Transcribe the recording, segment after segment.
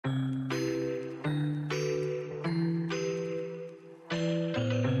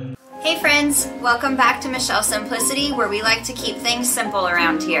Hey friends, welcome back to Michelle Simplicity, where we like to keep things simple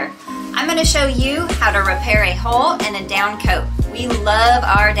around here. I'm going to show you how to repair a hole in a down coat. We love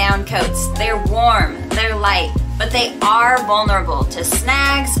our down coats. They're warm, they're light, but they are vulnerable to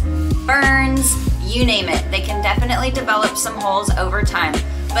snags, burns, you name it. They can definitely develop some holes over time,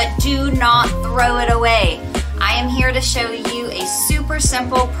 but do not throw it away. I am here to show you a super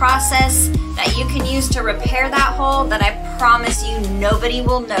simple process that you can use to repair that hole that I promise you nobody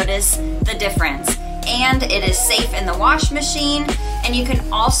will notice the difference. And it is safe in the wash machine, and you can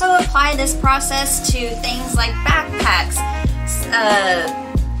also apply this process to things like backpacks,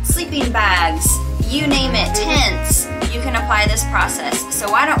 sleeping bags, you name it, tents. You can apply this process.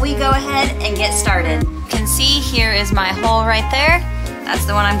 So why don't we go ahead and get started. You can see here is my hole right there. That's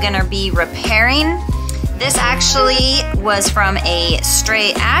the one I'm gonna be repairing. This actually was from a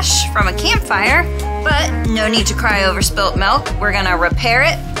stray ash from a campfire, but no need to cry over spilt milk. We're gonna repair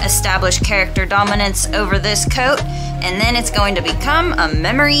it, establish character dominance over this coat, and then it's going to become a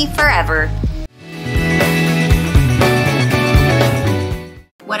memory forever.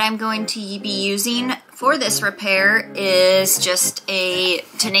 What I'm going to be using for this repair is just a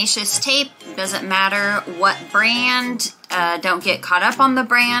tenacious tape. Doesn't matter what brand, don't get caught up on the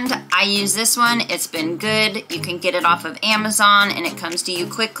brand. I use this one, it's been good. You can get it off of Amazon and it comes to you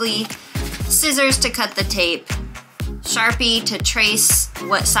quickly. Scissors to cut the tape, Sharpie to trace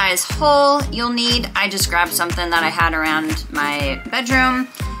what size hole you'll need. I just grabbed something that I had around my bedroom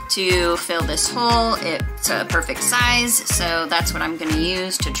to fill this hole. It's a perfect size, so that's what I'm gonna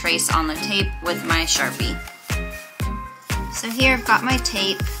use to trace on the tape with my Sharpie. So here I've got my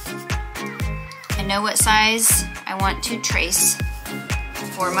tape. I know what size I want to trace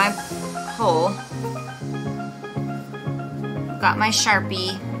for my hole. Got my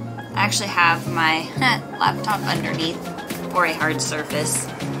Sharpie. I actually have my laptop underneath for a hard surface.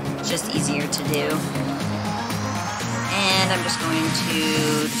 It's just easier to do. And I'm just going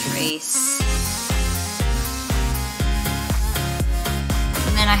to trace.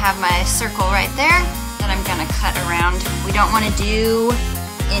 And then I have my circle right there that I'm gonna cut around. We don't wanna do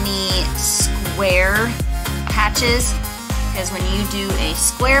any square patches, because when you do a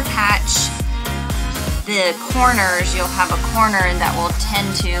square patch, the corners, you'll have a corner that will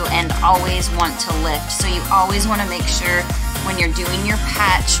tend to and always want to lift. So you always wanna make sure when you're doing your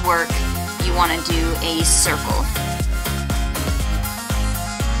patch work, you wanna do a circle.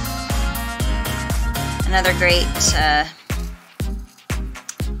 Another great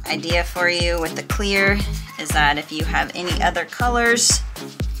idea for you with the clear is that if you have any other colors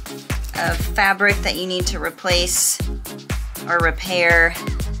of fabric that you need to replace or repair,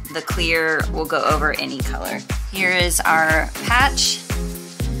 the clear will go over any color. Here is our patch.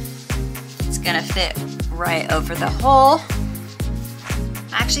 It's gonna fit right over the hole.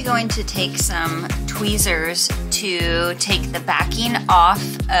 I'm actually going to take some tweezers to take the backing off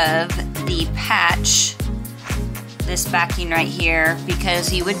of the patch, this backing right here,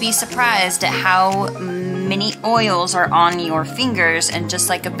 because you would be surprised at how many oils are on your fingers, and just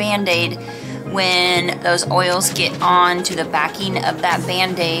like a band-aid, when those oils get on to the backing of that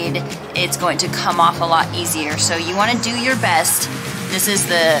band-aid, it's going to come off a lot easier. So you want to do your best. This is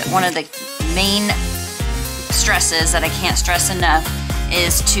one of the main stresses that I can't stress enough,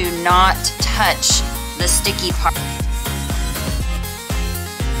 is to not touch the sticky part.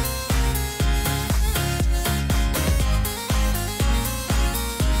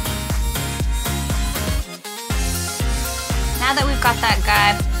 Now that we've got that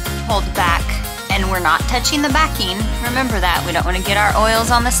guy pulled back and we're not touching the backing, remember that, we don't want to get our oils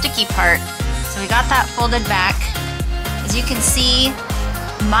on the sticky part. So we got that folded back. As you can see,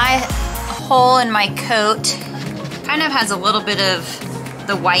 my hole in my coat kind of has a little bit of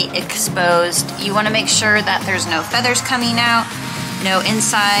the white exposed. You want to make sure that there's no feathers coming out, no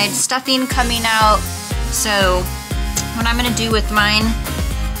inside stuffing coming out. So what I'm going to do with mine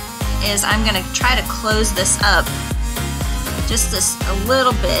is I'm going to try to close this up just a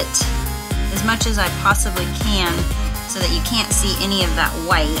little bit, as much as I possibly can, so that you can't see any of that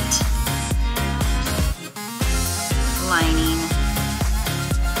white lining.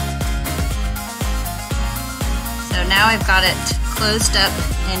 So now I've got it closed up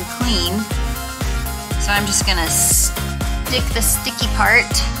and clean. So I'm just gonna stick the sticky part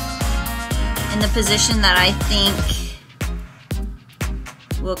in the position that I think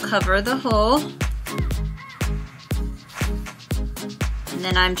will cover the hole. And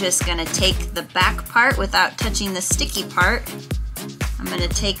then I'm just gonna take the back part without touching the sticky part. I'm gonna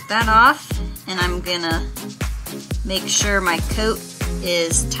take that off, and I'm gonna make sure my coat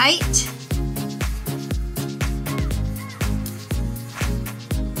is tight.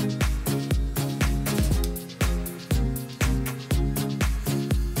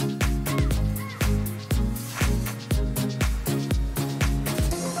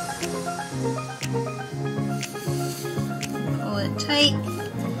 tight,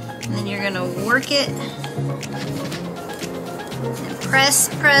 and then you're gonna work it. And press,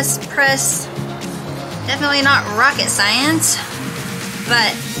 press, press. Definitely not rocket science,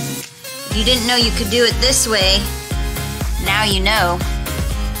 but if you didn't know you could do it this way, now you know.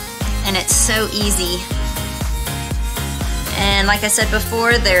 And it's so easy. And like I said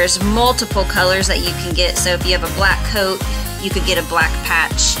before, there's multiple colors that you can get. So if you have a black coat, you could get a black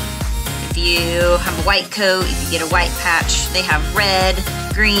patch. If you have a white coat, you could get a white patch. They have red,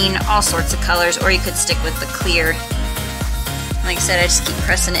 green, all sorts of colors, or you could stick with the clear. Like I said, I just keep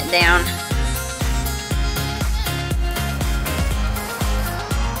pressing it down.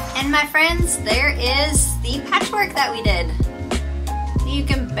 And my friends, there is the patchwork that we did. You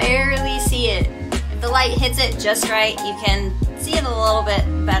can barely see it. If the light hits it just right, you can see it a little bit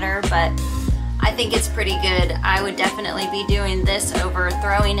better, but I think it's pretty good. I would definitely be doing this over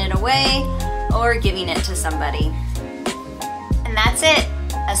throwing it away or giving it to somebody. And that's it.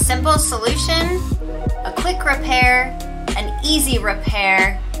 A simple solution, a quick repair, an easy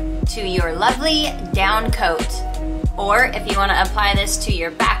repair to your lovely down coat. Or if you want to apply this to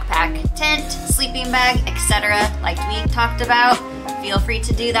your backpack, tent, sleeping bag, etc., like we talked about, feel free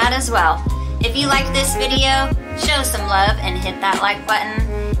to do that as well. If you like this video, show some love and hit that like button,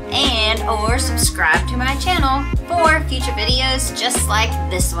 and or subscribe to my channel for future videos just like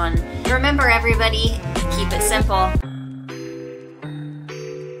this one. Remember everybody, keep it simple.